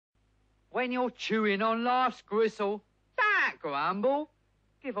When you're chewing on life's gristle, don't grumble,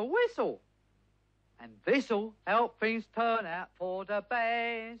 give a whistle. And this'll help things turn out for the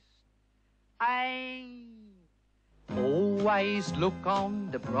best. Hey, always look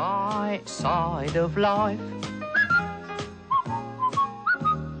on the bright side of life.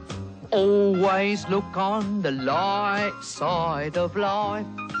 Always look on the light side of life.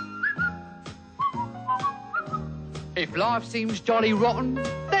 If life seems jolly rotten,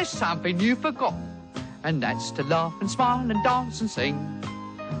 there's something you've forgotten, and that's to laugh and smile and dance and sing.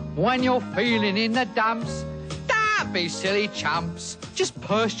 When you're feeling in the dumps, don't be silly chumps. Just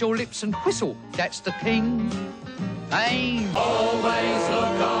purse your lips and whistle, that's the thing. Hey, always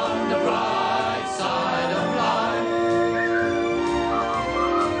look on the bright side of life.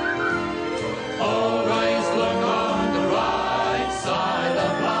 Always look on the right side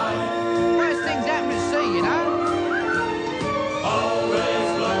of life. Worst things happen at sea, you know. Always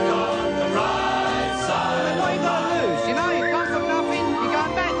look on the right side. And what you got to lose? You know, you come from nothing, you're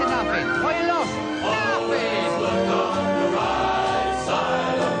going back to nothing. What you lost? Nothing. Look on the right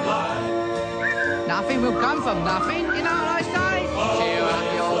side of life. Nothing will come from nothing, you know what I say?